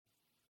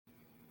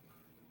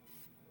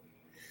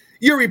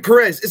Eury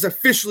Perez is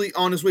officially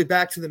on his way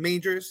back to the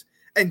majors,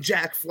 and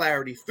Jack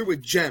Flaherty threw a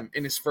gem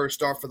in his first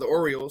start for the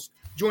Orioles.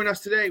 Join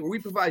us today where we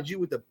provide you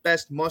with the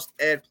best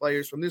must-add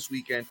players from this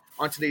weekend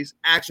on today's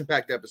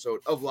action-packed episode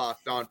of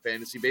Locked On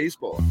Fantasy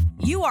Baseball.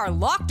 You are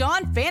Locked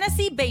On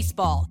Fantasy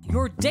Baseball,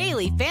 your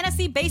daily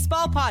fantasy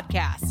baseball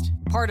podcast.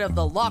 Part of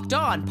the Locked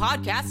On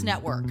Podcast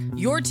Network,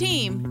 your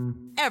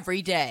team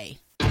every day.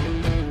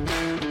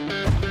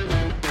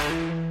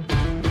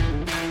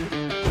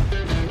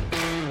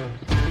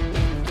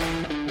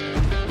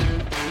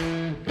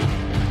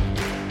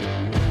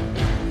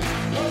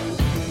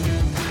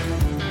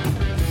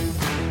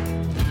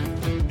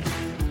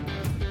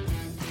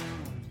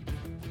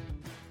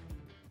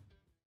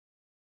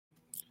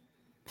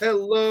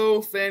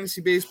 Hello,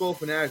 fantasy baseball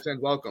fanatics, and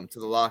welcome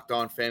to the Locked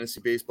On Fantasy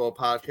Baseball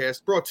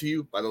podcast, brought to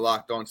you by the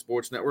Locked On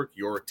Sports Network,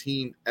 your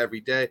team every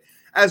day.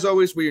 As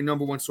always, we're your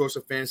number one source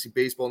of fantasy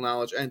baseball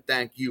knowledge, and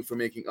thank you for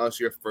making us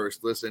your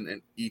first listen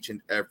and each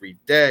and every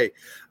day.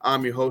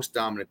 I'm your host,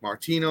 Dominic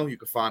Martino. You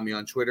can find me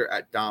on Twitter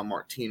at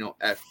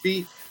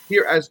DomMartinoFB.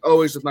 Here, as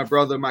always, with my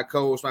brother, my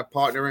co-host, my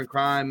partner in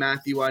crime,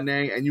 Matthew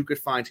Ane, and you could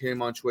find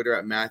him on Twitter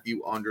at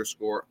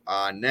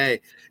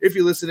Matthew_Ane. If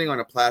you're listening on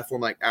a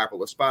platform like Apple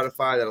or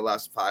Spotify that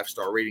allows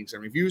 5-star ratings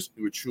and reviews,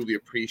 we would truly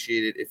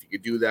appreciate it if you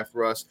could do that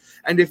for us.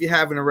 And if you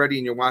haven't already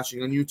and you're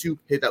watching on YouTube,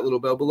 hit that little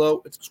bell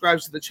below. It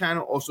subscribes to the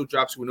channel. Also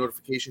drops you a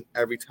notification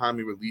every time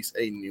we release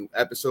a new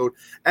episode.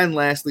 And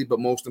lastly, but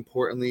most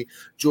importantly,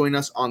 join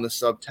us on the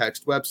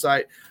Subtext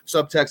website.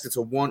 Subtext, it's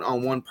a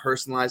one-on-one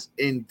personalized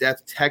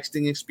in-depth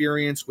texting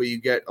experience where you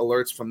get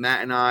alerts from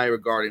Matt and I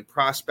regarding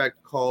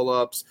prospect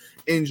call-ups,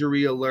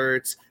 injury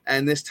alerts,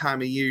 and this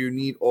time of year you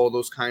need all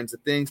those kinds of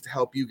things to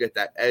help you get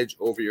that edge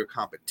over your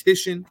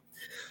competition.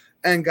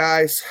 And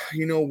guys,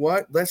 you know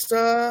what? Let's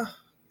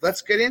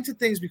get into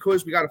things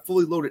because we got a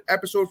fully loaded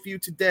episode for you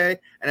today.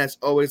 And as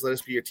always, let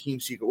us be your team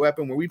secret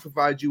weapon where we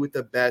provide you with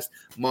the best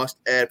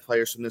must-add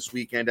players from this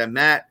weekend. And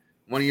Matt,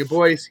 one of your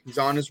boys, he's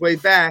on his way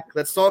back.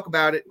 Let's talk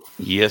about it.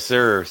 Yes,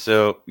 sir.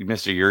 So,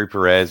 Mr. Eury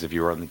Perez, if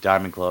you were on the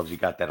Diamond Clubs, you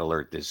got that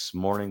alert this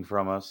morning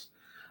from us.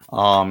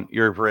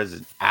 Eury Perez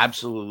is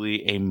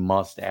absolutely a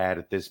must-add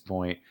at this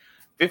point.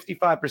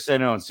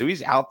 55% owned. So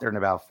he's out there in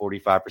about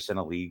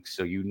 45% of leagues.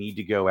 So you need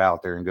to go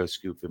out there and go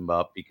scoop him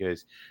up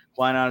because,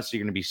 quite honestly,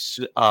 you're going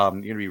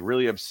to be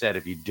really upset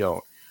if you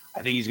don't.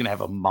 I think he's going to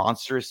have a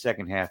monstrous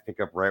second half, pick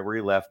up right where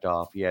he left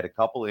off. He had a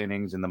couple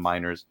innings in the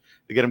minors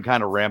to get him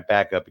kind of ramped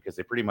back up because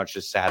they pretty much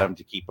just sat him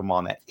to keep him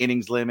on that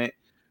innings limit.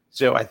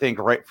 So I think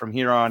right from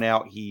here on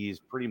out, he's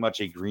pretty much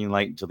a green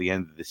light until the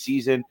end of the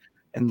season,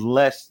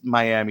 unless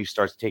Miami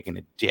starts taking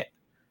a dip.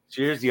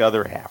 So here's the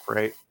other half,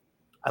 right?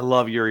 I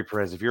love Eury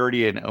Perez. If you're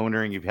already an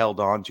owner and you've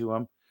held on to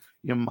him,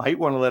 you might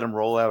want to let him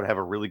roll out, have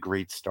a really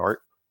great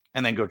start,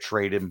 and then go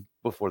trade him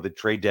before the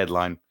trade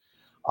deadline.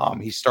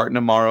 He's starting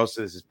tomorrow,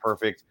 so this is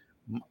perfect.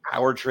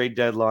 Our trade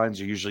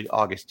deadlines are usually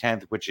August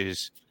 10th, which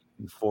is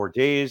in 4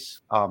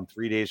 days,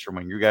 3 days from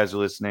when you guys are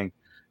listening.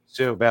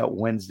 So about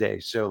Wednesday.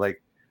 So,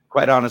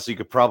 quite honestly, you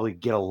could probably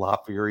get a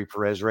lot for Eury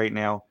Perez right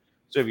now.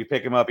 So if you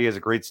pick him up, he has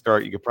a great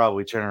start. You could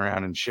probably turn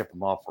around and ship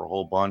him off for a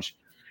whole bunch.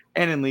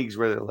 And in leagues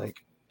where they're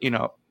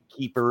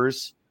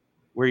keepers,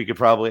 where you could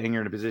probably, and you're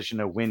in a position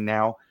to win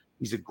now,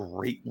 he's a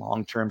great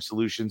long-term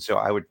solution. So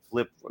I would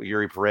flip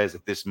Eury Perez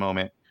at this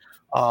moment,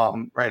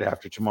 right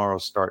after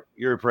tomorrow's start.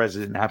 Eury Perez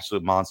is an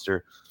absolute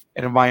monster.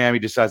 And if Miami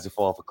decides to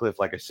fall off a cliff,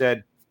 like I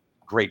said,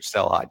 great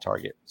sell-high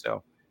target.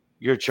 So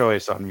your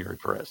choice on Eury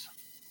Perez.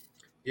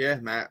 Yeah,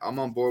 Matt, I'm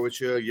on board with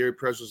you. Eury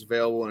Perez was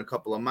available in a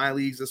couple of my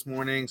leagues this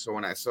morning. So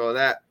when I saw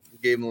that, I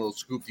gave him a little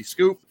scoop.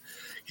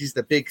 He's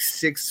the big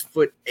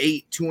 6'8",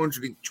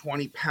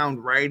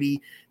 220-pound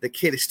righty. The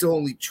kid is still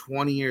only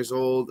 20 years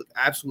old.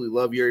 Absolutely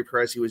love Eury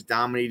Perez. He was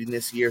dominating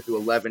this year through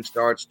 11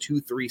 starts,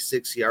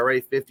 2.36 ERA,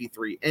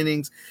 53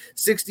 innings,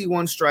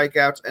 61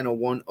 strikeouts, and a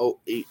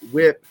 108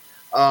 whip.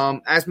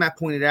 As Matt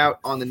pointed out,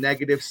 on the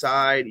negative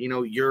side,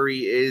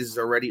 Eury is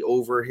already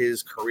over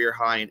his career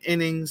high in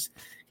innings.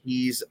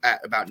 He's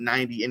at about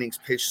 90 innings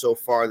pitched so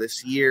far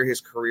this year.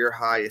 His career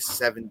high is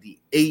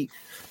 78.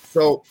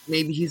 So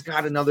maybe he's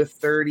got another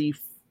 30,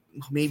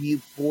 maybe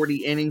 40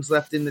 innings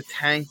left in the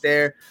tank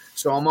there.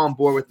 So I'm on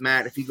board with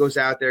Matt. If he goes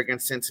out there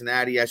against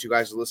Cincinnati, as you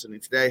guys are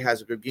listening today,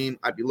 has a good game,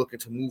 I'd be looking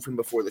to move him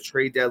before the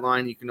trade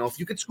deadline. If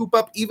you could scoop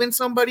up even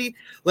somebody,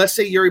 let's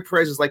say Eury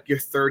Perez is like your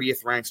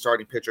 30th ranked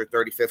starting pitcher,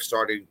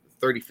 35th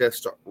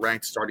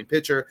ranked starting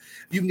pitcher.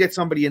 If you can get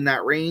somebody in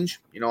that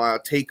range, I'll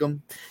take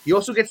him. He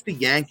also gets the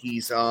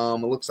Yankees, it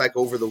looks like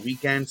over the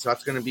weekend. So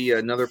that's going to be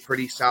another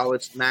pretty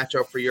solid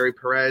matchup for Eury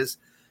Perez.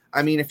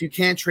 I mean, if you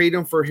can't trade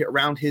him for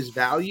around his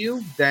value,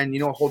 then,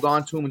 hold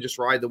on to him and just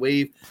ride the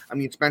wave. I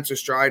mean, Spencer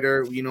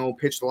Strider,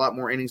 pitched a lot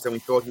more innings than we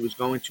thought he was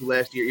going to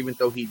last year, even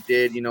though he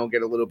did,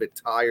 get a little bit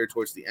tired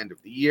towards the end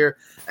of the year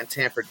and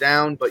tamper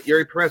down. But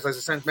Eury Perez,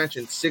 as I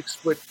mentioned,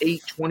 6'8",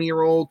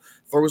 20-year-old,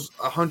 throws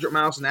 100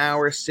 miles an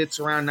hour, sits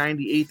around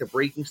 98. The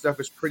breaking stuff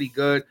is pretty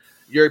good.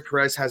 Eury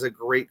Perez has a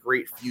great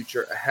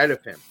future ahead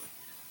of him.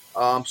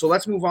 So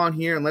let's move on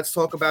here and let's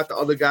talk about the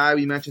other guy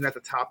we mentioned at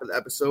the top of the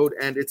episode,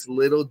 and it's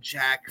Little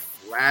Jack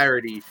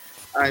Flaherty.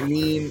 I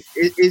mean,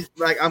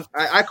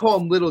 I call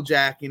him Little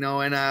Jack, and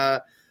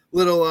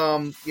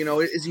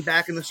is he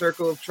back in the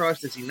circle of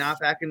trust? Is he not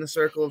back in the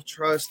circle of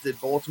trust? Did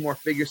Baltimore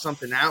figure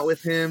something out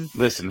with him?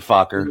 Listen,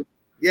 fucker.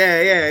 Yeah,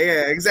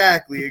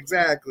 exactly.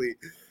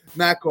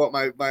 Matt caught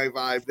my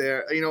vibe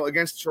there.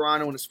 Against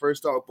Toronto in his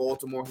first start with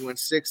Baltimore, he went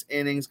 6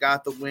 innings,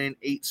 got the win,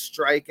 8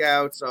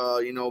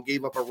 strikeouts,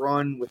 gave up a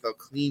run with a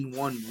clean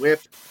 1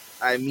 whip.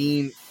 I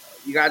mean,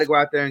 you got to go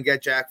out there and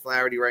get Jack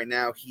Flaherty right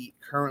now. He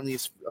currently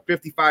is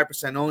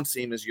 55% owned,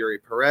 same as Yuri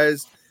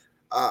Perez.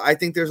 I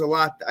think there's a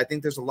lot. I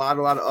think there's a lot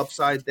of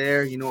upside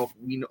there.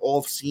 We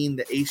all have seen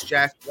the Ace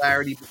Jack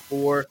Flaherty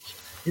before.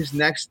 His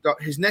next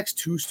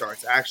 2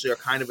 starts actually are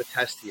kind of a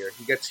test here.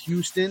 He gets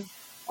Houston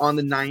on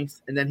the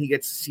 9th, and then he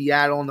gets San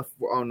Diego on the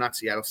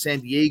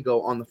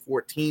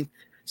 14th.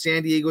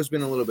 San Diego's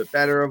been a little bit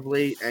better of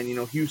late, and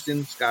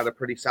Houston's got a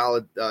pretty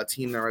solid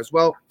team there as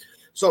well.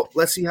 So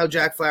let's see how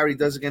Jack Flaherty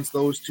does against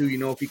those two.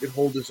 If he could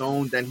hold his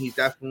own, then he's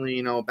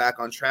definitely back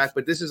on track.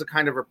 But this is a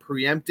kind of a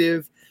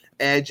preemptive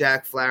add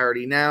Jack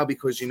Flaherty now,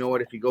 because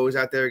if he goes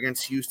out there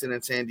against Houston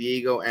and San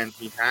Diego and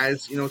he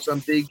has some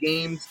big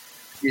games,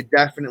 you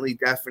definitely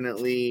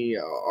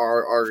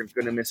are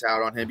going to miss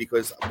out on him,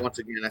 because once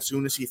again, as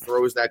soon as he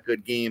throws that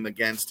good game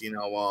against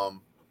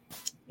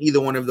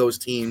either one of those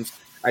teams,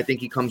 I think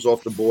he comes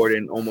off the board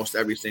in almost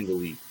every single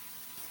league.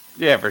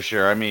 Yeah, for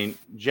sure. I mean,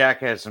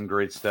 Jack has some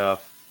great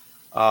stuff.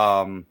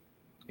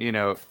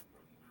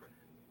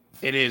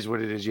 It is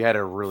what it is. You had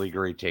a really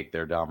great take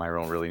there, Dom. I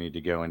don't really need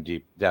to go in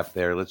deep depth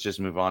there. Let's just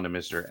move on to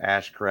Mr.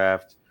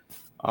 Ashcraft.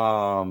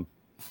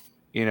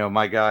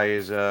 My guy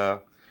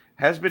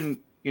has been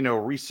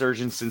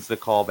resurgent since the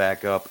call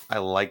back up. I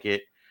like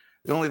it.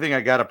 The only thing I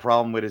got a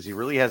problem with is he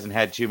really hasn't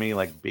had too many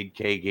big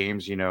K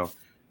games,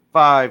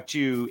 5,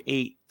 2,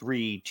 8,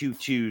 3, 2,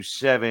 2,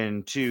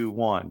 7, 2,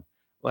 1.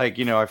 I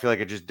feel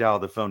like I just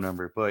dialed the phone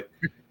number, but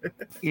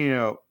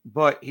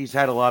but he's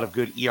had a lot of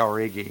good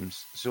ERA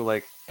games. So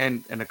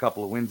and a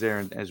couple of wins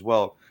there as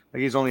well.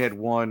 He's only had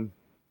one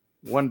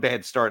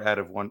bad start out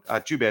of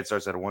 2 bad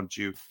starts out of 1,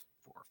 2,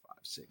 4, 5,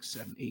 6,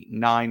 7, 8,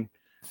 9.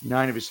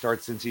 9 of his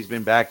starts since he's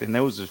been back, and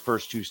those are his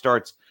first 2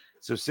 starts.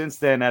 So since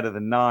then, out of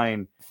the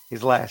 9,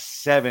 his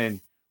last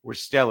 7 were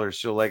stellar.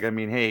 So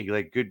hey,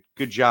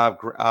 good job,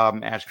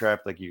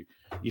 Ashcraft.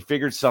 You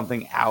figured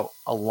something out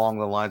along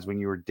the lines when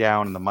you were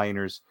down in the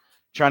minors,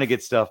 trying to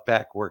get stuff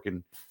back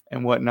working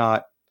and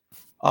whatnot.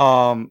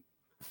 I'm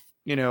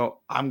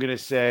gonna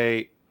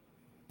say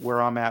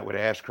where I'm at with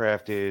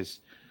Ashcraft is,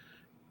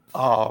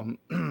 long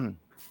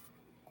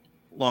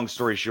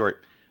story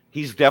short,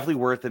 he's definitely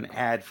worth an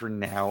ad for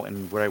now.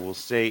 And what I will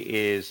say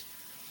is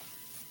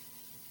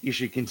you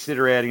should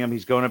consider adding him.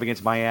 He's going up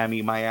against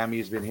Miami. Miami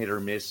has been hit or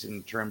miss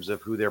in terms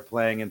of who they're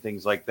playing and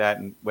things like that,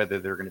 and whether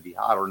they're going to be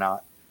hot or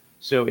not.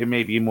 So it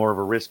may be more of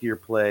a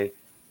riskier play,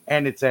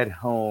 and it's at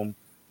home.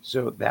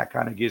 So that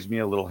kind of gives me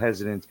a little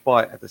hesitance.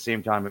 But at the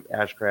same time, if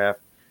Ashcraft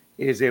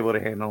is able to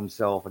handle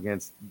himself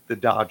against the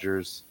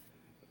Dodgers,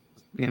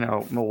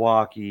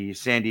 Milwaukee,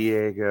 San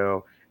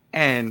Diego,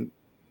 and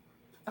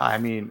I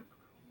mean,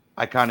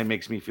 it kind of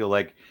makes me feel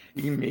like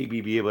he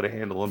maybe be able to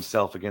handle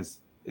himself against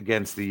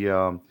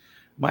the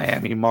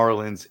Miami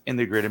Marlins in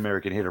the Great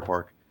American Hitter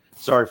Park.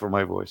 Sorry for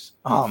my voice.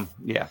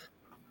 Yeah.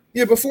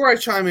 Yeah, before I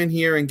chime in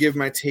here and give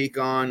my take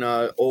on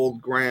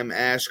old Graham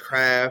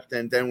Ashcraft,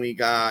 and then we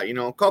got,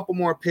 a couple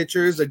more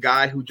pitchers, a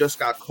guy who just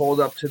got called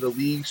up to the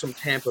leagues from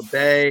Tampa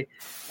Bay,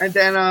 and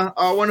then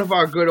one of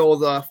our good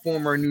old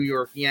former New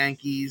York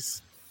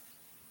Yankees.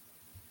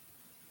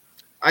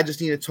 I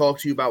just need to talk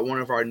to you about one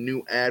of our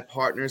new ad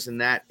partners,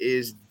 and that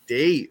is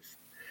Dave.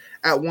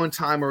 At one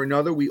time or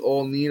another, we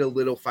all need a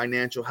little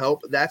financial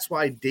help. That's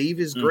why Dave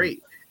is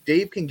great.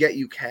 Dave can get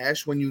you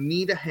cash when you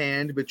need a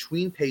hand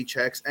between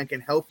paychecks and can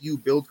help you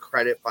build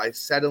credit by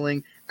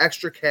settling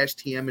extra cash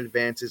TM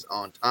advances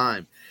on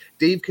time.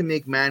 Dave can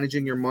make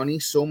managing your money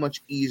so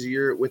much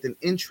easier with an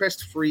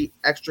interest-free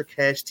extra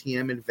cash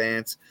TM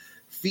advance,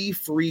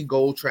 fee-free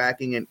goal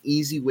tracking, and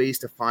easy ways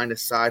to find a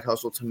side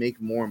hustle to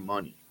make more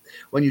money.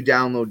 When you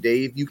download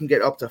Dave, you can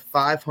get up to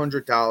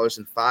 $500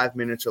 in 5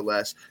 minutes or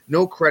less.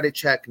 No credit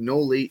check, no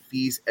late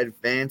fees.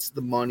 Advance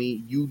the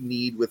money you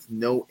need with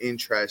no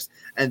interest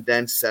and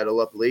then settle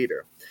up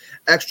later.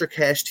 Extra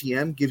Cash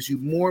TM gives you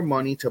more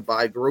money to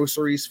buy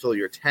groceries, fill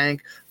your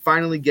tank,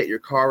 finally get your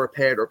car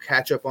repaired, or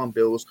catch up on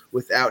bills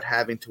without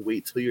having to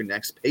wait till your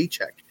next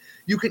paycheck.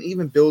 You can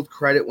even build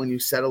credit when you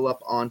settle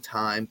up on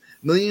time.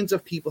 Millions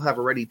of people have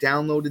already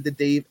downloaded the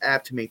Dave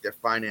app to make their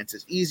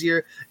finances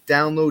easier.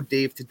 Download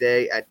Dave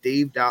today at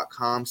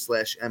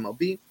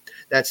dave.com/MLB.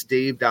 That's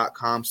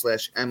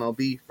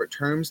dave.com/MLB. For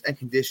terms and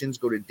conditions,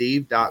 go to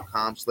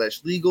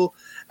dave.com/legal.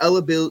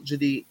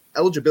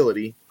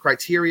 Eligibility,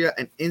 criteria,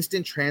 and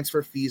instant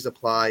transfer fees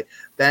apply.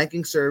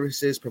 Banking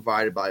services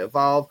provided by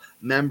Evolve,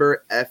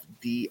 member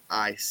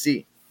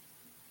FDIC.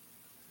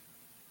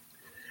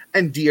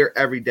 And dear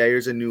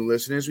everydayers and new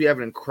listeners, we have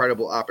an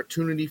incredible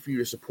opportunity for you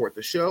to support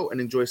the show and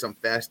enjoy some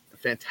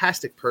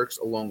fantastic perks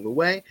along the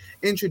way,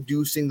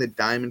 introducing the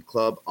Diamond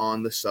Club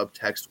on the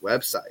Subtext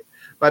website.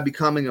 By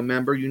becoming a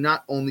member, you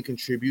not only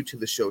contribute to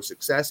the show's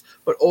success,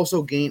 but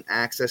also gain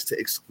access to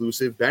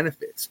exclusive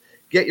benefits.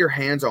 Get your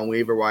hands on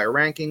waiver wire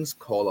rankings,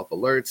 call-up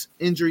alerts,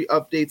 injury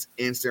updates,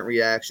 instant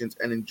reactions,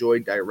 and enjoy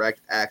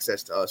direct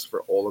access to us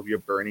for all of your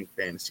burning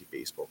fantasy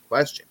baseball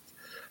questions.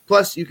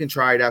 Plus, you can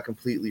try it out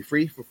completely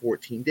free for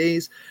 14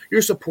 days.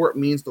 Your support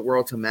means the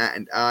world to Matt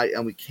and I,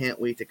 and we can't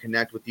wait to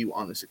connect with you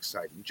on this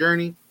exciting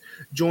journey.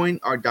 Join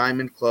our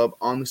Diamond Club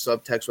on the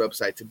Subtext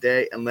website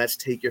today, and let's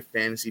take your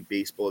fantasy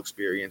baseball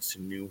experience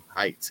to new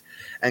heights.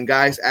 And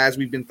guys, as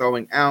we've been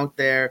throwing out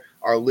there,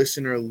 our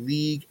listener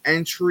league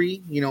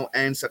entry,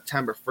 ends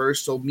September 1st.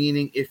 So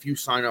meaning if you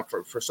sign up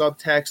for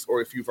Subtext,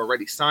 or if you've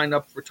already signed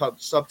up for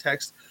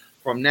Subtext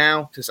from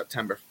now to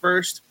September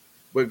 1st,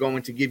 we're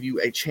going to give you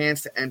a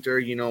chance to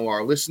enter,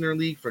 our listener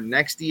league for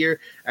next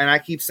year. And I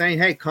keep saying,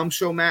 hey, come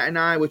show Matt and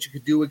I what you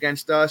could do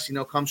against us.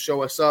 Come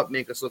show us up,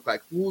 make us look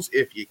like fools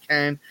if you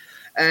can.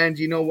 And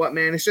you know what,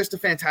 man? It's just a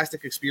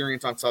fantastic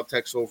experience on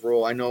Subtext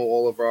overall. I know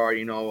all of our,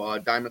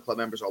 Diamond Club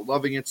members are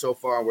loving it so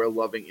far. We're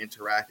loving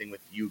interacting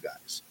with you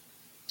guys.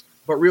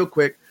 But real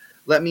quick,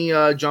 let me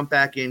jump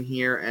back in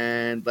here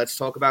and let's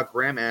talk about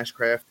Graham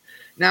Ashcraft.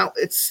 Now,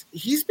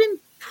 he's been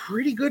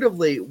pretty good of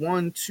late.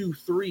 1, 2,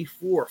 3,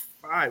 4,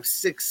 5,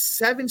 6,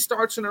 7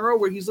 starts in a row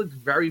where he's looked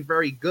very,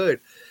 very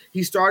good.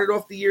 He started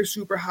off the year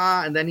super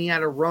hot, and then he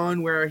had a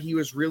run where he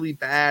was really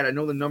bad. I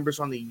know the numbers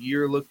on the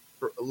year look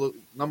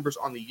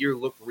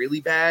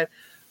really bad,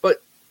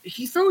 but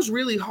he throws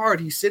really hard.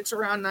 He sits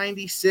around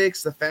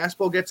 96. The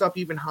fastball gets up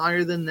even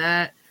higher than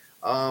that.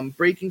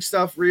 Breaking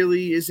stuff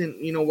really isn't,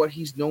 what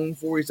he's known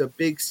for. He's a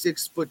big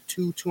 6'2",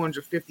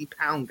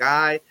 250-pound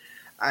guy.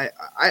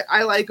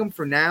 I like him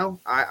for now.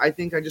 I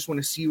think I just want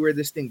to see where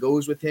this thing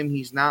goes with him.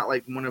 He's not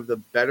like one of the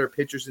better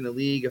pitchers in the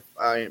league. If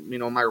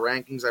my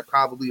rankings, I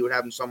probably would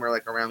have him somewhere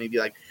like around maybe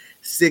like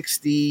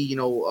 60,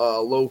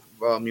 low,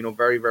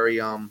 very, very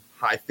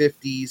high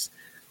 50s.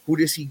 Who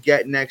does he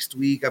get next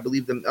week? I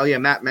believe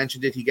Matt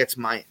mentioned it. He gets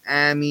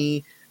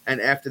Miami, and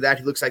after that,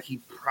 he looks like he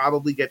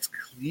probably gets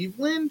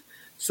Cleveland.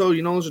 So,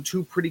 those are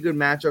two pretty good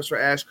matchups for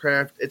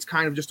Ashcraft. It's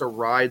kind of just a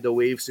ride the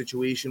wave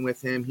situation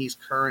with him. He's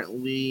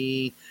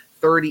currently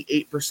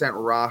 38%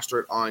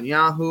 rostered on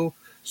Yahoo.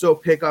 So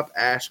pick up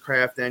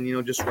Ashcraft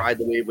and, just ride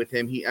the wave with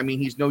him.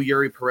 He's no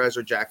Yuri Perez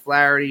or Jack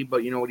Flaherty,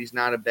 but you know what? He's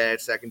not a bad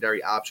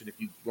secondary option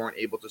if you weren't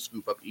able to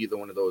scoop up either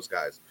one of those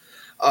guys.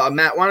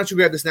 Matt, why don't you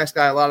grab this next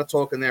guy? A lot of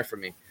talking there for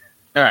me.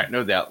 All right,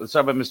 no doubt. Let's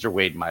talk about Mr.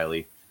 Wade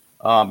Miley.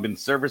 Been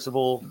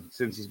serviceable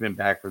since he's been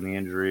back from the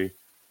injury.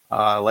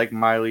 Like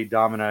Miley,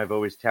 Dom and I have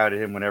always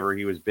touted him whenever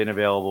he was been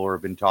available or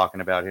been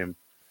talking about him.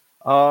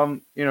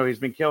 He's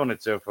been killing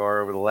it so far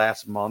over the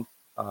last month.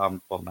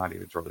 Not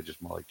even, it's really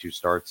just more like 2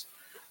 starts.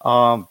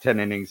 10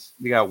 innings.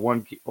 He got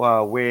 1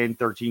 win,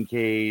 13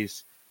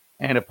 Ks,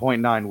 and a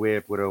 0.9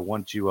 whip with a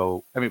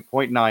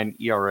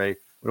 0.9 ERA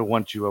with a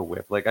 1.20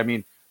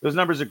 whip. Those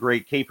numbers are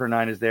great. K per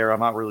 9 is there. I'm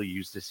not really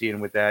used to seeing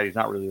him with that. He's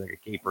not really like a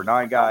K per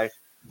 9 guy.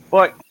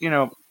 But,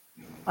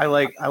 I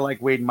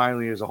like Wade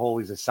Miley as a whole.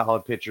 He's a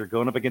solid pitcher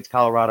going up against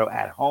Colorado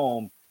at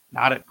home,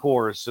 not at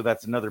Coors. So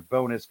that's another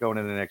bonus going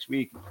into the next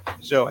week.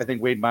 So I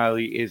think Wade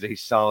Miley is a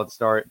solid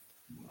start.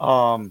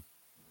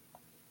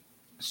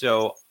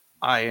 So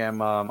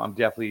I'm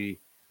definitely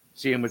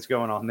seeing what's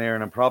going on there,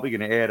 and I'm probably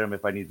going to add him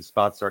if I need the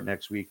spot start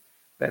next week.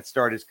 That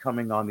start is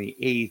coming on the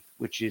 8th,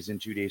 which is in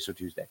 2 days, so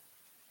Tuesday.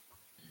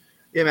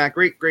 Yeah, Matt,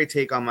 great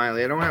take on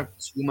Miley. I don't have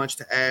too much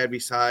to add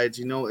besides,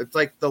 it's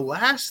like the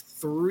last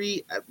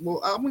 3.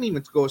 Well, I wouldn't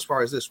even go as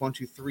far as this. 1,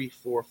 2, 3,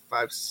 4,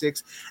 5,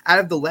 6. Out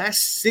of the last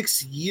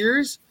 6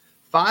 years,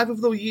 5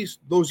 of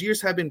those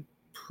years have been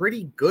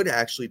pretty good,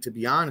 actually, to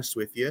be honest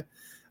with you.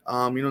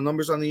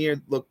 Numbers on the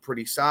year look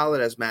pretty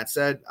solid, as Matt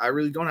said. I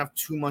really don't have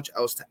too much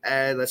else to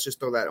add. Let's just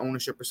throw that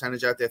ownership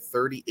percentage out there.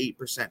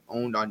 38%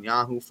 owned on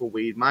Yahoo for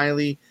Wade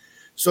Miley.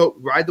 So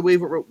ride the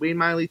wave with Wade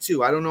Miley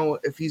too. I don't know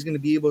if he's going to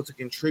be able to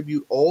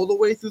contribute all the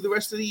way through the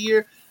rest of the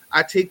year.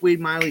 I take Wade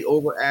Miley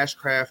over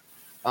Ashcraft,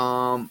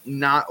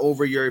 not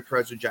over Yuri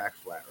Perez or Jack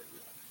Flaherty.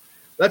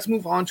 Let's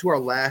move on to our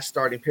last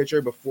starting pitcher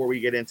before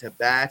we get into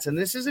bats. And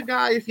this is a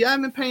guy, if you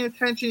haven't been paying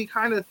attention, he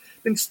kind of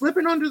been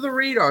slipping under the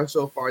radar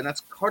so far, and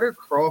that's Kutter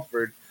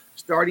Crawford,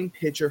 starting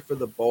pitcher for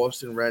the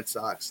Boston Red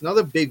Sox.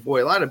 Another big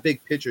boy, a lot of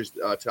big pitchers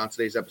on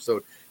today's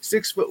episode.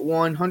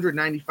 6'1",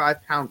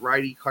 195-pound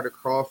righty Kutter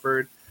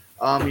Crawford.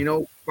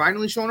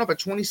 Finally showing up at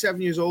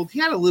 27 years old. He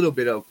had a little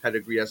bit of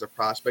pedigree as a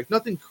prospect,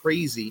 nothing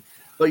crazy.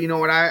 But you know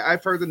what?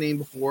 I've heard the name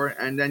before.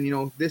 And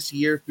then, this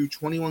year through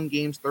 21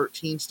 games,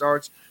 13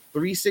 starts,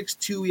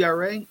 3.62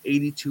 ERA,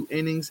 82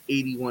 innings,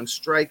 81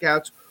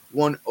 strikeouts,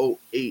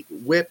 108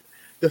 whip.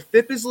 The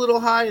FIP is a little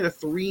high at a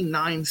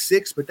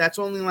 3.96, but that's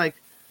only like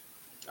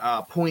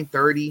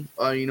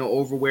 0.30,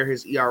 over where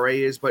his ERA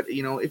is. But,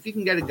 if you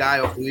can get a guy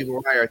off the waiver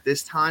wire at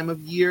this time of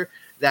year,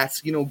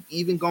 that's,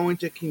 even going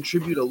to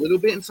contribute a little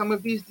bit in some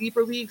of these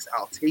deeper leagues,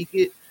 I'll take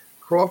it.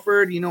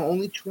 Crawford,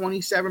 only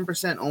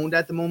 27% owned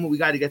at the moment. We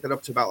got to get that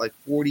up to about like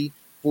 40,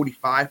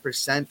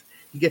 45%.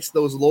 He gets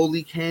those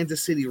lowly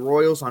Kansas City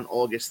Royals on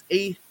August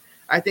 8th.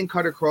 I think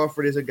Cutter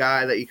Crawford is a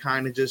guy that you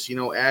kind of just,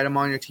 add him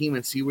on your team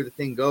and see where the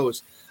thing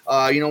goes.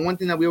 One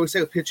thing that we always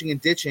say with pitching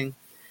and ditching,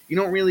 you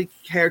don't really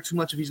care too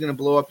much if he's going to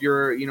blow up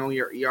your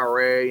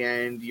ERA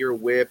and your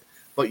whip.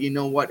 But you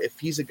know what? If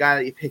he's a guy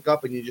that you pick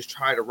up and you just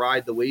try to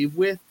ride the wave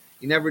with,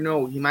 you never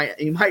know. He might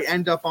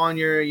end up on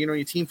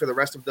your team for the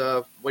rest of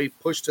the way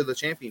push to the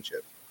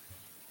championship.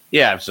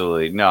 Yeah,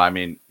 absolutely. No, I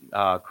mean,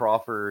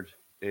 Crawford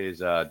is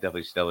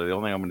definitely stellar. The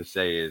only thing I'm going to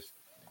say is,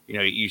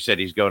 you said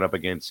he's going up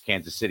against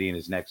Kansas City in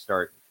his next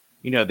start.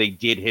 They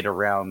did hit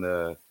around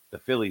the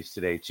Phillies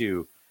today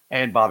too,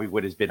 and Bobby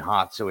Witt has been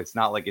hot, so it's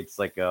not like it's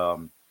like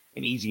an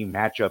easy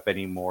matchup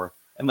anymore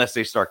unless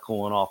they start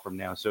cooling off from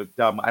now. So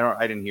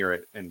I didn't hear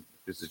it, and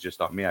this is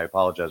just on me. I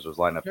apologize. I was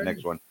lining up the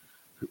next one.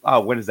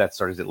 When does that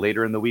start? Is it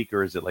later in the week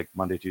or is it like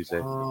Monday,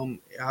 Tuesday?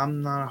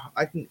 I'm not.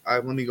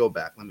 Let me go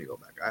back.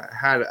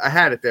 I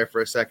had it there for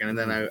a second, and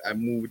then I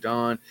moved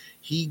on.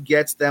 He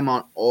gets them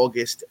on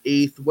August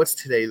 8th. What's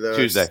today?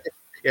 Tuesday.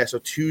 Yeah, so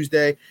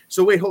Tuesday.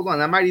 So wait, hold on.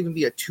 That might even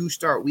be a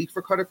 2-start week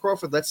for Cutter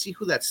Crawford. Let's see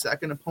who that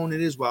second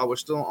opponent is while we're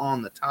still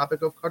on the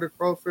topic of Cutter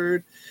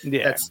Crawford.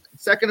 Yeah. That's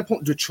second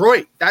opponent,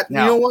 Detroit. You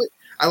know what?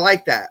 I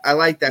like that.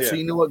 Yeah. So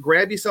you know what?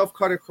 Grab yourself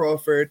Cutter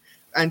Crawford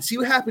and see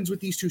what happens with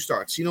these 2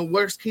 starts.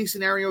 Worst case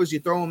scenario is you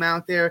throw him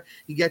out there.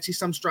 He gets you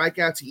some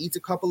strikeouts. He eats a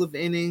couple of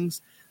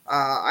innings.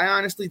 I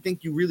honestly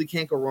think you really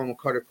can't go wrong with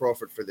Cutter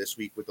Crawford for this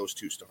week with those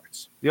 2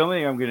 starts. The only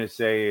thing I'm going to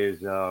say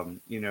is,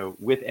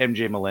 with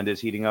MJ Melendez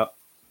heating up,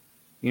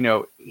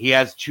 he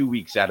has 2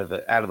 weeks out of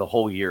the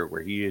whole year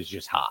where he is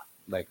just hot.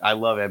 Like, I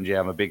love MJ.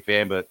 I'm a big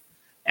fan, but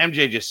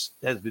MJ just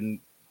has been,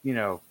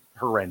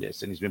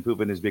 horrendous, and he's been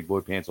pooping his big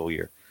boy pants all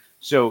year.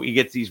 So he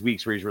gets these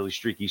weeks where he's really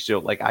streaky. So,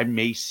 like, I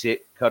may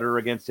sit Cutter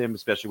against him,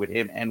 especially with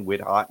him and Witt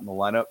hot in the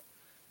lineup.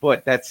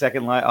 But that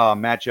second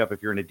matchup,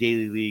 if you're in a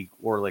daily league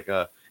or like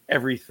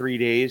every 3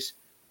 days,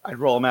 I'd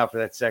roll him out for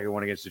that second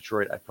one against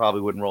Detroit. I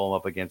probably wouldn't roll him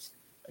up against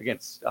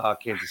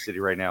Kansas City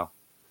right now.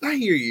 I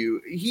hear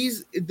you.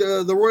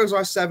 The Royals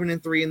are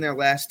 7-3 in their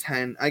last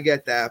 10. I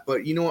get that,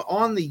 but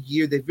on the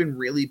year they've been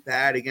really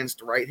bad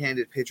against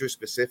right-handed pitchers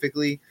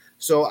specifically.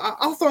 So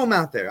I'll throw him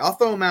out there.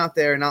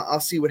 And I'll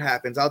see what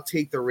happens. I'll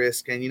take the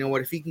risk. And you know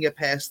what? If he can get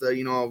past the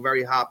a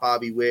very hot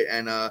Bobby Witt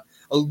and a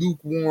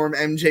lukewarm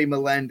MJ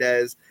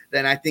Melendez,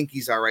 then I think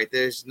he's all right.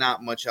 There's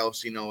not much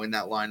else in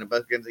that lineup.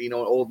 But against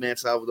old man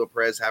Salvador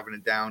Perez having a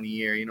down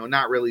year,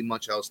 not really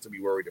much else to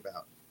be worried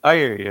about. I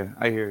hear you.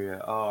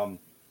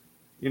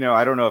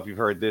 I don't know if you've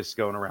heard this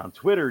going around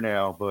Twitter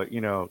now, but,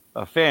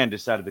 a fan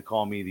decided to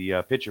call me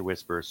the pitcher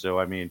whisperer. So,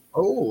 I mean.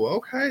 Oh,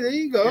 okay. There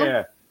you go.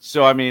 Yeah.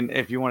 So, I mean,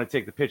 if you want to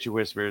take the pitcher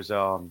whispers,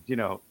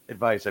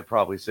 advice, I'd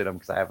probably sit him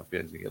because I have a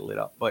feeling it's going to get lit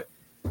up. But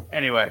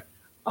anyway,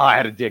 I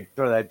had to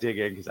throw that dig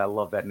in because I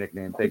love that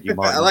nickname. Thank you,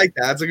 Martin. I like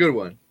that. That's a good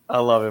one. I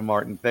love it,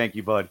 Martin. Thank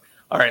you, bud.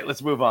 All right,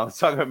 let's move on. Let's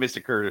talk about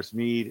Mr. Curtis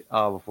Mead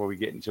before we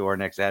get into our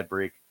next ad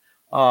break.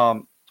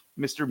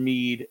 Mr.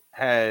 Mead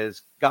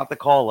has got the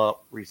call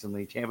up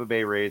recently. Tampa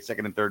Bay Rays,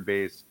 second and third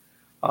base.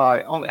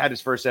 Only had his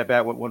first at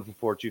bat, went 1 for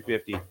 4,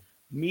 250.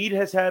 Mead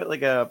has had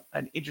like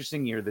an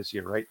interesting year this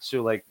year, right?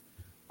 So like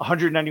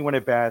 191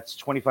 at bats,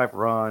 25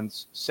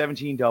 runs,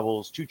 17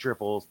 doubles, 2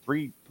 triples,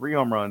 three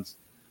home runs,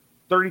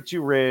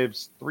 32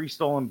 ribs, 3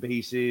 stolen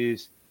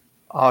bases,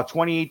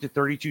 28 to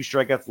 32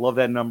 strikeouts. Love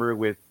that number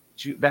with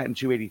batting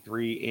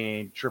 283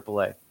 in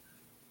AAA.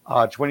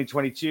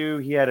 2022,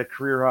 he had a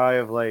career high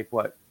of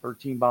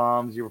 13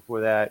 bombs. Year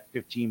before that,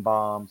 15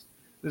 bombs.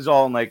 This is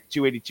all in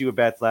 282 at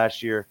bats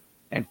last year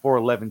and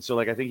 411. So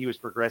I think he was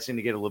progressing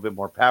to get a little bit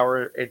more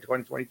power in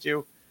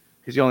 2022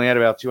 because he only had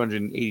about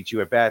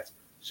 282 at bats.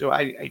 So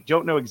I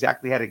don't know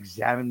exactly how to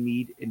examine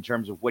Mead in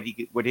terms of what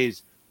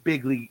his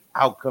big league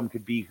outcome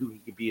could be, who he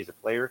could be as a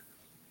player.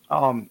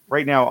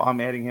 Right now,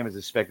 I'm adding him as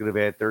a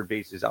speculative ad. Third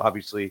base is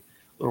obviously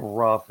a little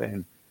rough,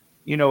 and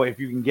if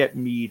you can get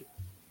Mead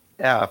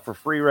for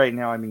free right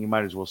now, I mean, you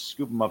might as well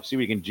scoop him up, see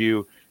what he can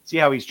do, see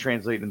how he's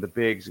translating the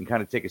bigs, and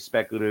kind of take a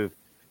speculative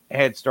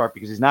head start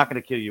because he's not going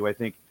to kill you. I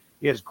think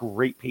he has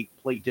great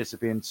plate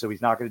discipline, so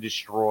he's not going to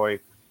destroy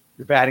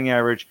your batting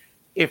average.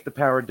 If the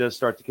power does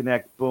start to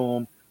connect,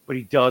 boom. But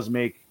he does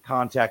make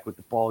contact with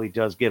the ball. He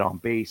does get on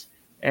base.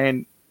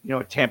 And,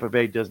 Tampa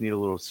Bay does need a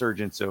little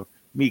surgeon, so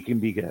Mead can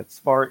be that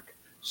spark.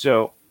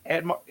 So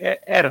add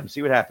him,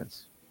 see what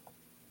happens.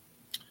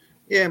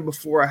 Yeah, and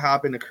before I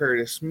hop into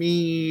Curtis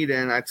Mead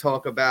and I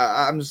talk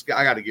about,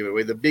 I got to give it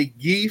away. The Big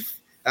Geef,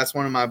 that's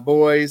one of my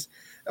boys.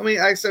 I mean,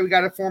 like I said, we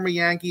got a former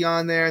Yankee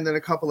on there and then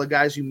a couple of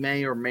guys you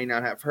may or may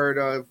not have heard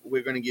of.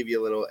 We're going to give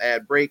you a little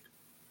ad break.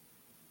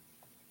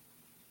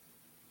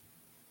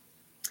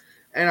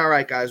 And all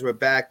right, guys, we're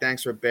back.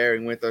 Thanks for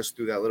bearing with us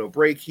through that little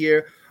break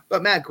here.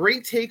 But, Matt,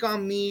 great take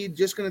on Mead.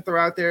 Just going to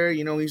throw out there,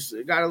 he's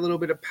got a little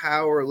bit of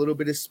power, a little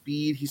bit of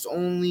speed. He's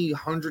only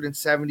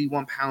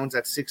 171 pounds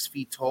at 6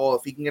 feet tall.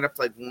 If he can get up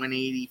to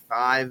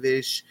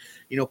 185-ish,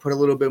 put a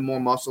little bit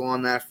more muscle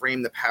on that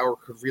frame, the power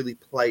could really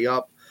play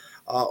up.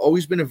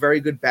 Always been a very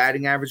good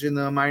batting average in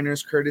the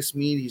minors. Curtis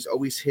Mead, he's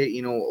always hit,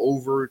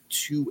 over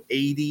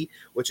 280,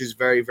 which is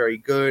very, very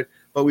good.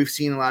 But we've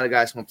seen a lot of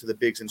guys come up to the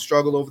bigs and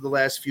struggle over the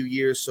last few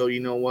years. So you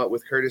know what?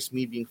 With Curtis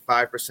Mead being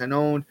 5%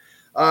 owned,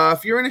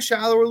 if you're in a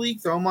shallower league,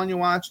 throw him on your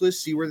watch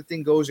list, see where the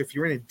thing goes. If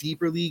you're in a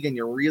deeper league and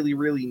you really,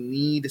 really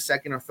need a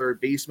second or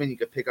third baseman, you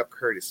could pick up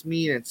Curtis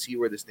Mead and see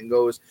where this thing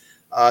goes.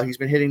 He's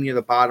been hitting near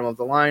the bottom of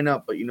the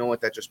lineup, but you know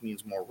what? That just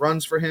means more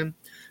runs for him.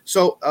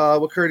 So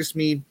with Curtis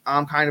Mead,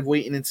 I'm kind of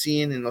waiting and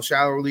seeing. In those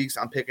shallower leagues,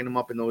 I'm picking him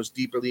up in those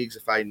deeper leagues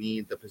if I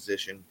need the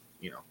position,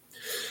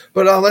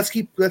 But let's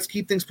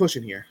keep things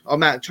pushing here. Oh,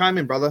 Matt, chime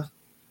in, brother.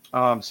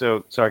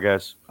 So sorry,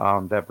 guys.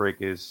 That break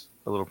is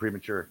a little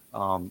premature.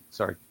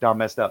 Sorry, Dom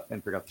messed up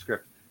and forgot the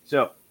script.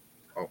 So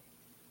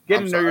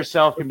getting to know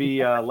yourself can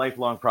be a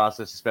lifelong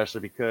process,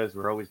 especially because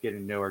we're always getting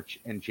to know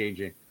and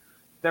changing.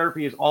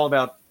 Therapy is all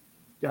about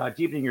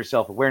deepening your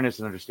self-awareness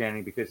and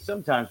understanding, because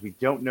sometimes we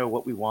don't know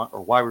what we want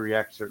or why we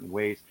react certain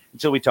ways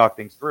until we talk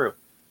things through.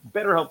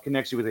 BetterHelp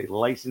connects you with a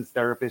licensed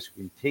therapist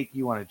who can take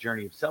you on a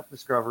journey of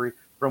self-discovery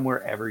from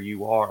wherever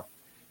you are.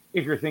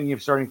 If you're thinking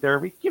of starting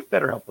therapy, give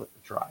BetterHelp a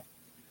try.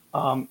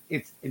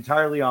 It's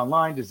entirely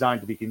online,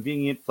 designed to be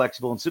convenient,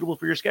 flexible, and suitable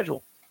for your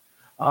schedule.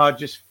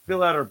 Just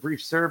fill out a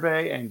brief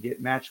survey and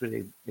get matched with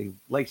a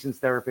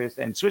licensed therapist,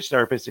 and switch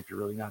therapists if you're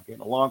really not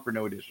getting along for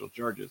no additional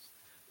charges.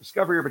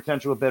 Discover your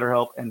potential with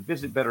BetterHelp and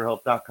visit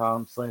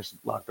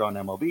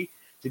BetterHelp.com/LockedOnMLB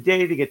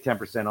today to get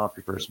 10% off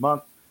your first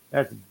month.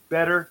 That's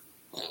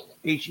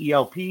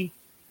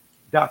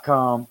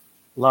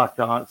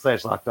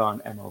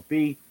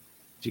BetterHelp.com/LockedOnMLB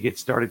to get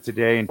started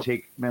today and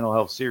take mental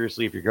health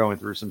seriously if you're going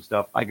through some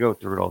stuff. I go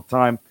through it all the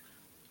time.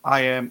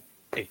 I am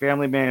a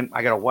family man.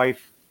 I got a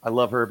wife. I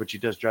love her, but she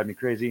does drive me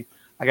crazy.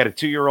 I got a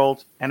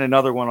 2-year-old and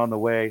another one on the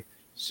way.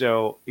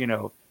 So,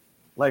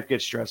 life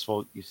gets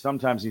stressful. You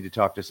sometimes need to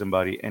talk to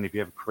somebody. And if you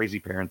have crazy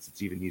parents,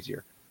 it's even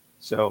easier.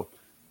 So,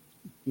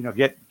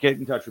 get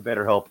in touch with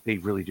BetterHelp. They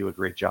really do a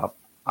great job.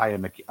 I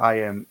am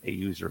a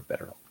user of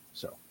BetterHelp.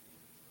 So,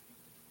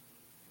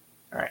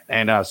 all right.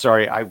 And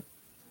sorry,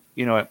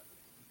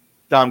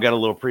 Dom got a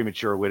little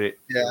premature with it.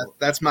 Yeah,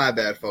 that's my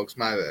bad, folks.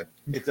 My bad.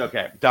 It's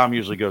okay. Dom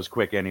usually goes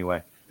quick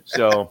anyway.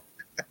 So,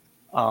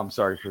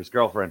 sorry for his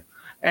girlfriend.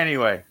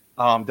 Anyway,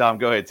 Dom,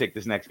 go ahead. Take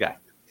this next guy.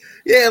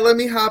 Yeah, let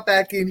me hop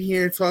back in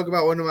here and talk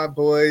about one of my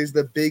boys,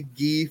 the big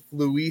geef,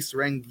 Luis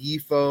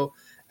Rengifo.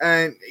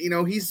 And,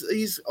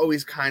 he's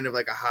always kind of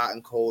like a hot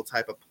and cold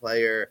type of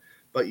player.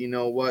 But you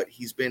know what?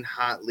 He's been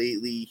hot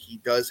lately.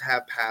 He does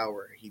have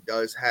power. He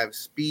does have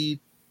speed.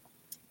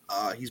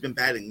 He's been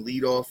batting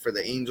leadoff for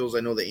the Angels. I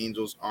know the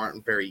Angels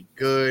aren't very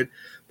good,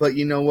 but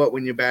you know what?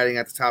 When you're batting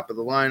at the top of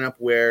the lineup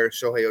where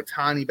Shohei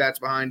Ohtani bats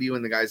behind you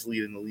and the guy's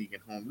leading the league in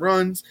home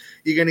runs,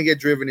 you're going to get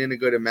driven in a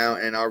good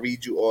amount. And I'll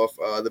read you off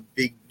the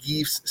big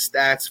Geef's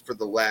stats for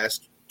the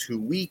last 2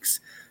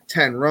 weeks.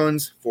 10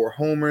 runs, 4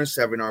 homers,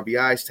 7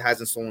 RBIs,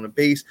 hasn't stolen a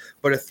base,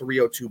 but a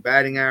 302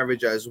 batting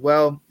average as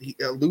well.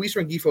 Luis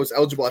Rengifo is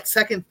eligible at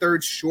second,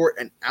 third, short,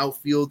 and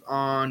outfield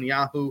on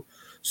Yahoo.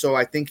 So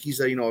I think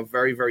he's a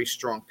very, very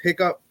strong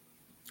pickup.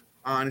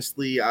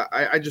 Honestly,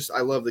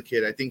 I love the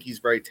kid. I think he's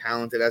very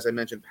talented. As I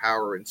mentioned,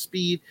 power and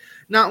speed.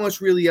 Not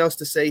much really else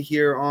to say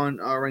here on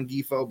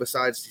Rengifo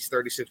besides he's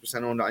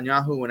 36% owned on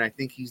Yahoo, and I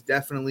think he's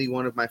definitely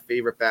one of my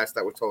favorite bats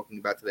that we're talking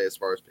about today as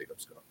far as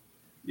pickups go.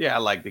 Yeah, I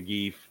like the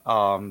Geef.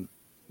 I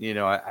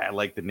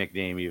like the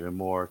nickname even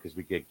more because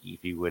we get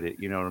geefy with it.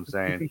 You know what I'm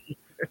saying?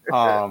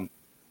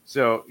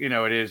 So,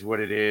 it is what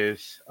it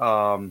is.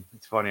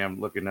 It's funny. I'm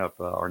looking up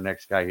our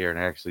next guy here, and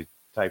I actually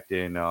typed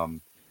in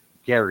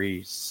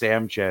Gary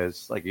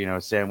Sanchez, like,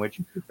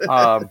 sandwich.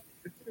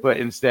 But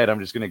instead, I'm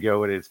just going to go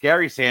with it. It's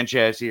Gary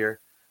Sanchez here.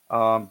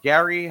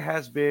 Gary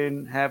has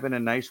been having a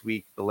nice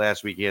week. The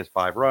last week, he has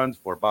 5 runs,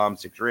 4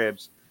 bombs, 6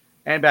 ribs,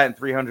 and batting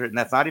 300. And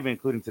that's not even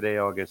including today,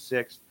 August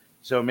 6th.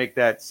 So make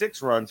that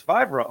 6 runs,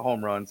 5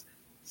 home runs,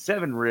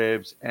 7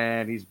 ribs,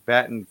 and he's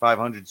batting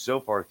 500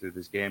 so far through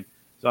this game.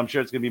 So I'm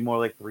sure it's going to be more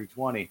like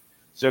 320.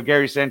 So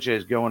Gary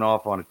Sanchez is going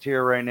off on a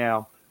tear right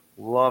now.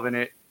 Loving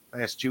it.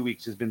 Last 2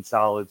 weeks has been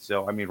solid.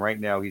 So, right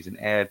now he's an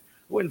ad. I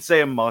wouldn't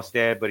say a must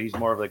add, but he's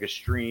more of like a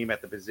stream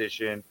at the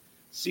position.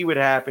 See what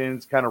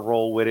happens, kind of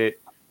roll with it.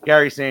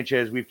 Gary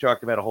Sanchez, we've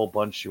talked about a whole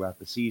bunch throughout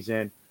the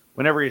season.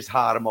 Whenever he's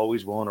hot, I'm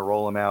always willing to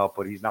roll him out,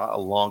 but he's not a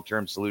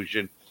long-term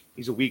solution.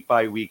 He's a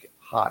week-by-week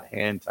hot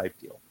hand type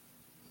deal.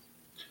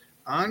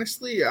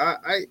 Honestly,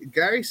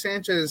 Gary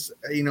Sanchez,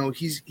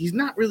 he's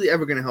not really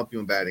ever going to help you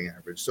in batting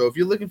average. So if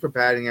you're looking for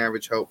batting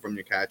average help from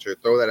your catcher,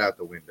 throw that out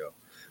the window.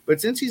 But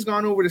since he's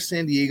gone over to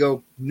San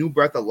Diego, new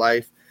breath of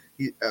life.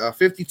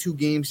 52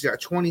 games, he's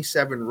got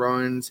 27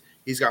 runs.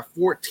 He's got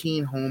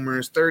 14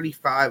 homers,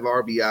 35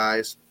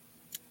 RBIs.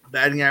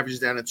 Batting average is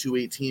down to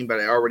 218, but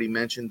I already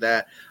mentioned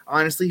that.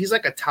 Honestly, he's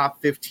like a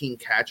top 15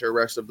 catcher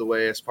rest of the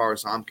way as far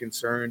as I'm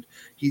concerned.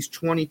 He's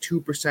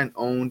 22%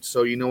 owned,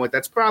 so you know what?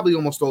 That's probably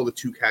almost all the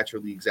 2-catcher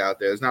leagues out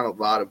there. There's not a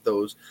lot of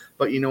those.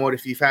 But you know what?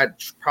 If you've had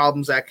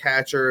problems at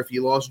catcher, if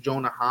you lost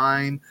Jonah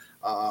Heim,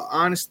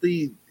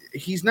 honestly,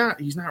 he's not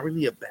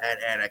really a bad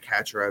at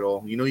catcher at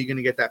all. You know, you're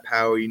gonna get that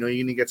power. You know,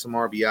 you're gonna get some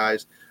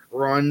RBIs.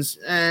 Runs,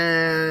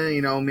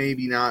 you know,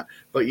 maybe not,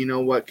 but you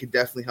know what, could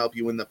definitely help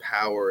you in the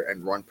power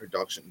and run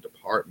production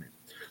department.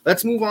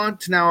 Let's move on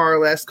to now our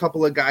last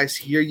couple of guys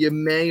here you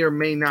may or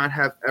may not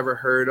have ever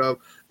heard of.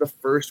 The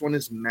first one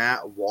is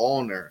Matt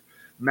Wallner.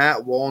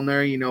 Matt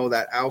Wallner, you know,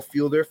 that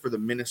outfielder for the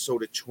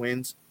Minnesota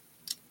Twins.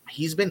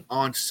 He's been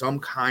on some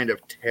kind of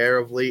tear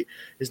of late.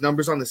 His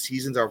numbers on the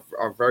seasons are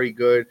very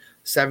good.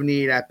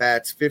 78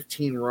 at-bats,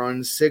 15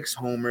 runs, 6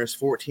 homers,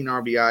 14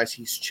 RBIs.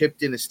 He's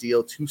chipped in a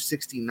steal,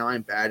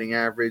 269 batting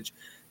average.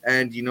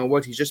 And you know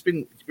what? He's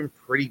been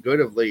pretty good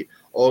of late.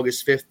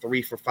 August 5th,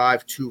 3 for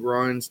 5, 2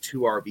 runs, 2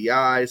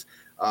 RBIs.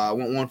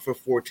 Went 1 for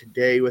 4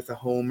 today with a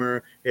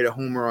homer. Hit a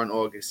homer on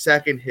August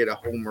 2nd. Hit a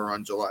homer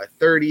on July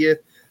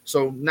 30th.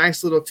 So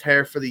nice little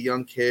tear for the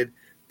young kid.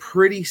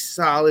 Pretty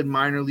solid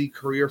minor league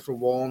career for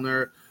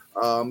Wallner.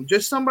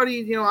 Just somebody,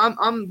 you know, I'm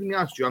to be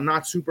honest with you, I'm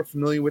not super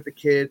familiar with the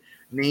kid.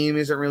 Name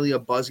isn't really a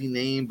buzzy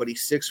name, but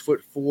he's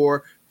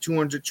 6'4",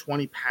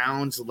 220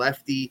 pounds,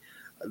 lefty.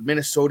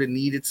 Minnesota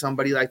needed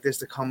somebody like this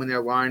to come in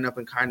their lineup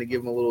and kind of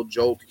give him a little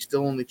jolt. He's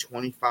still only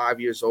 25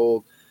 years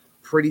old.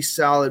 Pretty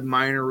solid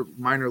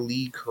minor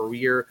league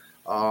career.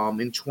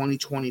 In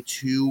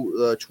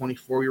 2022,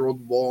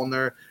 24-year-old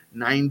Wallner,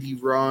 90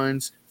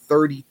 runs,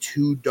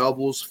 32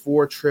 doubles,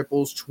 4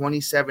 triples,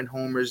 27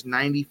 homers,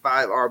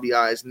 95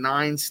 RBIs,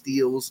 9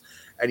 steals,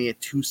 and he had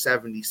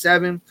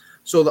 277.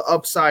 So the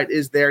upside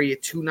is there. He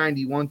had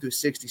 291 through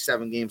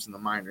 67 games in the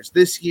minors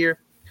this year.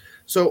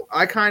 So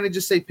I kind of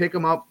just say pick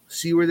him up,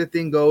 see where the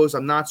thing goes.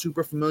 I'm not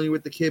super familiar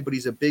with the kid, but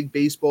he's a big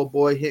baseball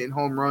boy hitting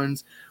home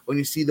runs. When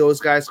you see those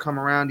guys come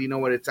around, you know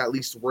what? It's at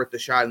least worth the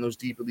shot in those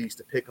deeper leagues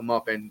to pick him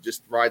up and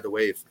just ride the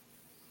wave.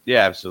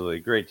 Yeah,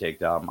 absolutely. Great take,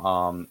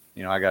 Dom.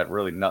 You know, I got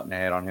really nothing to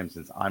add on him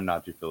since I'm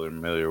not too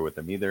familiar with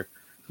him either.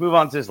 Let's move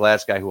on to this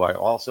last guy who I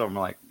also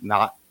am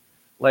not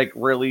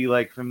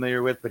really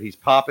familiar with, but he's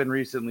popping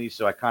recently,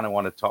 so I kind of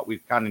want to talk. We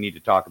kind of need to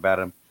talk about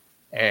him.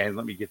 And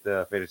let me get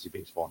the fantasy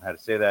baseball and how to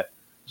say that.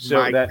 So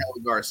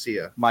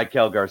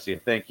Maikel Garcia.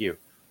 Thank you.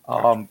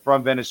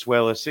 From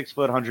Venezuela, 6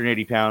 foot,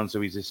 180 pounds.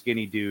 So he's a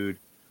skinny dude.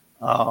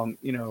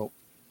 You know,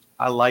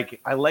 I like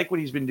what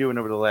he's been doing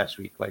over the last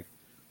week. Like,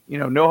 you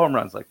know, no home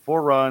runs, like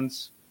 4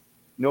 runs,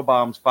 no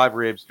bombs, 5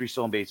 ribs, 3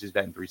 stolen bases,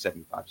 batting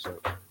 .375. So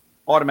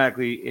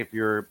automatically, if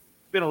you're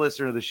been a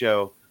listener to the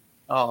show,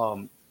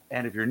 and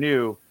if you're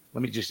new,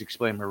 let me just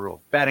explain my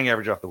rule. Batting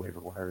average off the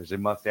waiver wire is a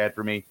must add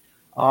for me.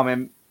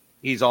 And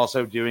he's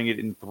also doing it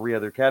in 4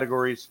 other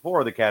categories.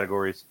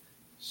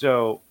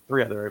 So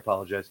 3 other, I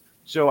apologize.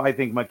 So I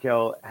think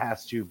Maikel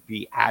has to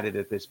be added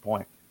at this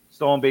point.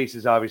 Stolen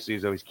bases obviously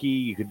is always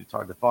key. It's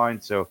hard to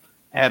find. So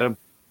add him.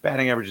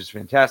 Batting average is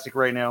fantastic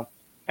right now.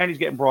 And he's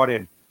getting brought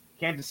in.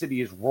 Kansas City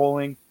is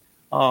rolling.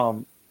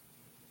 So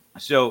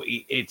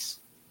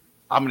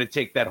I'm going to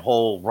take that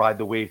whole ride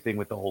the wave thing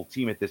with the whole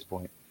team at this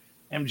point.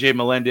 MJ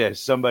Melendez,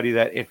 somebody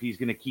that if he's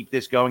going to keep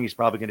this going, he's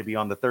probably going to be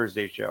on the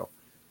Thursday show.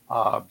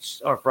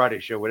 Or Friday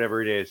show,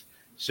 whatever it is.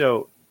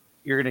 So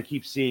you're going to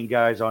keep seeing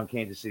guys on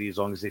Kansas City as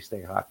long as they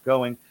stay hot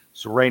going.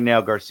 So right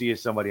now, Garcia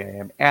is somebody I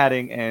am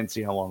adding and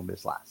see how long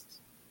this lasts.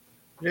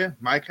 Yeah,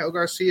 Maikel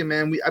Garcia,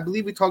 man. I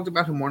believe we talked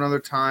about him one other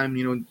time,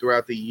 you know,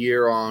 throughout the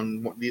year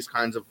on these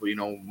kinds of, you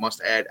know,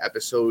 must-add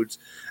episodes.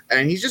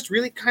 And he's just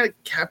really kind of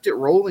kept it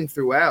rolling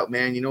throughout,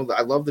 man. You know,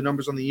 I love the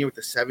numbers on the year with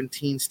the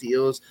 17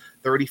 steals,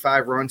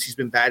 35 runs. He's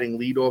been batting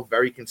leadoff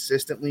very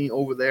consistently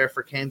over there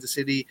for Kansas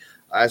City.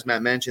 As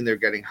Matt mentioned, they're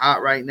getting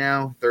hot right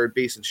now. Third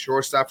base and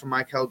shortstop for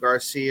Maikel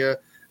Garcia.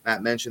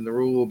 Matt mentioned the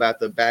rule about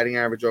the batting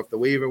average off the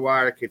waiver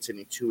wire. Kid's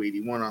hitting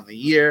 281 on the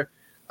year.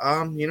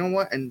 You know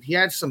what? And he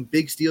had some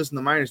big steals in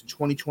the minors in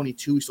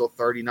 2022. He stole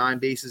 39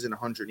 bases in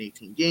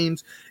 118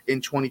 games. In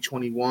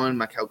 2021,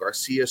 Maikel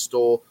Garcia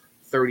stole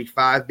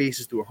 35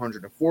 bases through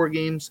 104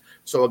 games.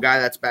 So a guy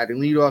that's batting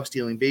leadoff,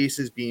 stealing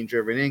bases, being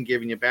driven in,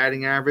 giving you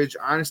batting average.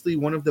 Honestly,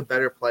 one of the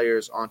better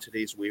players on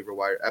today's waiver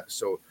wire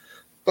episode.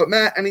 But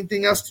Matt,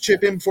 anything else to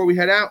chip in before we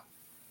head out?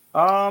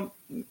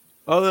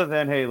 Other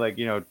than, hey,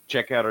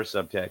 check out our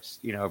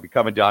subtext,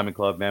 become a Diamond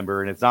Club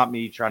member. And it's not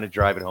me trying to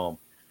drive it home.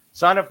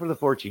 Sign up for the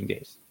 14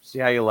 days. See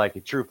how you like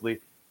it. Truthfully,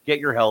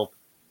 get your help.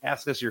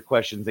 Ask us your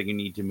questions that you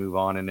need to move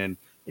on. And then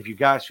if you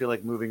guys feel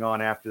like moving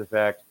on after the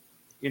fact,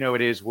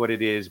 it is what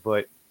it is.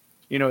 But,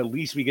 at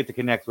least we get to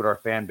connect with our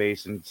fan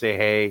base and say,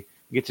 hey,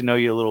 get to know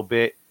you a little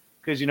bit.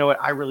 Because you know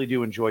what? I really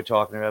do enjoy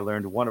talking. I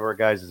learned one of our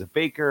guys is a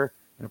baker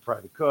and a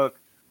private cook.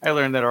 I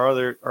learned that our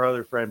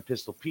other friend,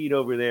 Pistol Pete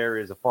over there,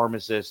 is a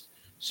pharmacist.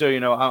 So,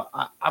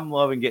 I'm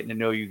loving getting to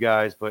know you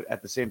guys. But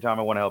at the same time,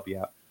 I want to help you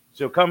out.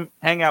 So come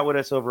hang out with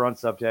us over on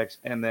Subtext,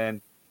 and then,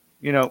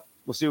 we'll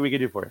see what we can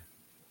do for you.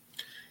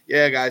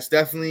 Yeah, guys,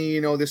 definitely,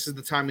 this is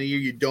the time of year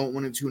you don't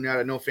want to tune out.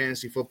 I know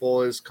fantasy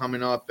football is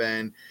coming up,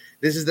 and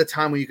this is the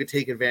time where you could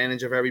take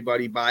advantage of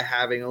everybody by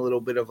having a little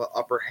bit of an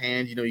upper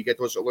hand. You get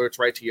those alerts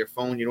right to your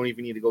phone. You don't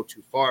even need to go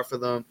too far for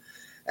them.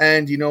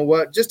 And you know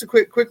what? Just a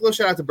quick little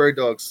shout out to Bird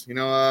Dogs.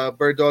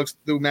 Bird Dogs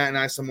threw Matt and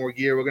I some more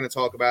gear. We're going to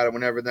talk about it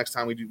whenever next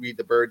time we do read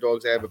the Bird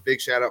Dogs. I have a big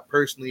shout out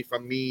personally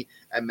from me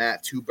and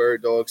Matt to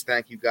Bird Dogs.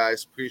 Thank you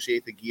guys.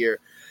 Appreciate the gear.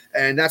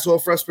 And that's all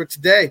for us for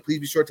today. Please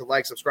be sure to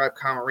like, subscribe,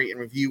 comment, rate, and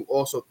review.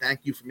 Also, thank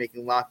you for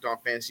making Locked On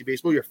Fantasy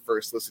Baseball your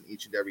first listen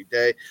each and every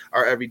day.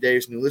 Our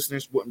everydayers, new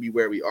listeners, wouldn't be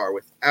where we are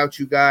without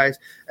you guys.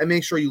 And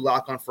make sure you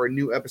lock on for a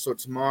new episode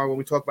tomorrow when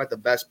we talk about the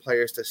best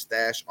players to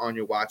stash on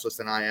your watch list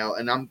in IL.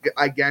 And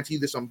I guarantee you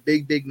there's some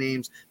big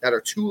names that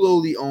are too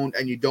lowly owned,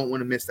 and you don't want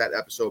to miss that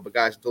episode. But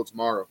guys, until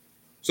tomorrow.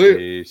 See you.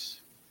 Peace.